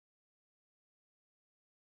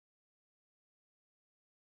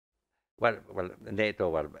NATO.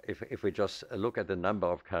 Well, if we just look at the number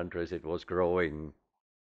of countries, it was growing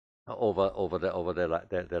over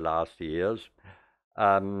the last years.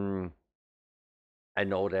 Um, I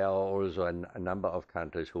know there are also a number of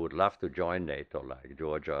countries who would love to join NATO, like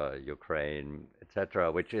Georgia, Ukraine,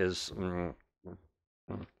 etc.,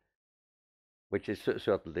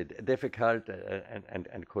 certainly difficult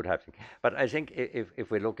and could happen. But I think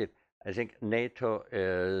if we look at, I think NATO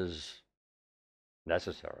is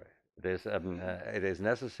necessary. It is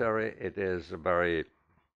necessary. It is very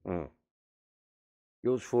mm,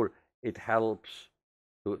 useful. It helps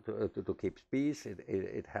to keep peace.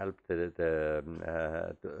 It helps to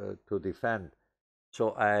defend.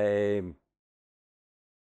 So I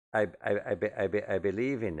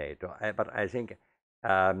believe in NATO, but I think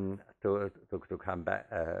to come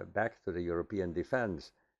back to the European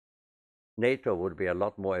defense, NATO would be a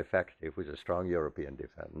lot more effective with a strong European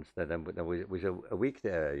defense than with a weak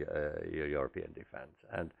European defense.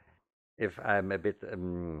 And if I'm a bit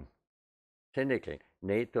cynical,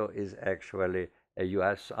 NATO is actually a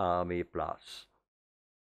US Army plus.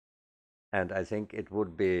 And I think it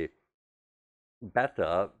would be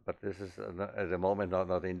better, but this is at the moment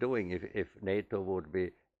not in doing, if NATO would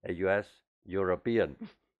be a US European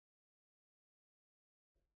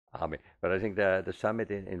army. But I think the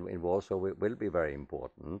summit in Warsaw will be very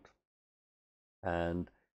important and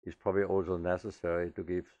is probably also necessary to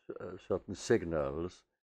give certain signals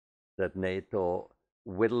that NATO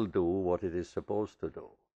will do what it is supposed to do.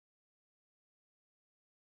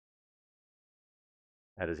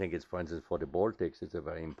 And I think it's, for instance, for the Baltics, it's a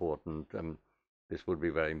very important, this would be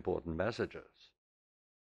very important messages.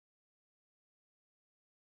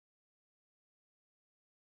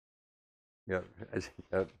 Yeah, I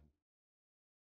think,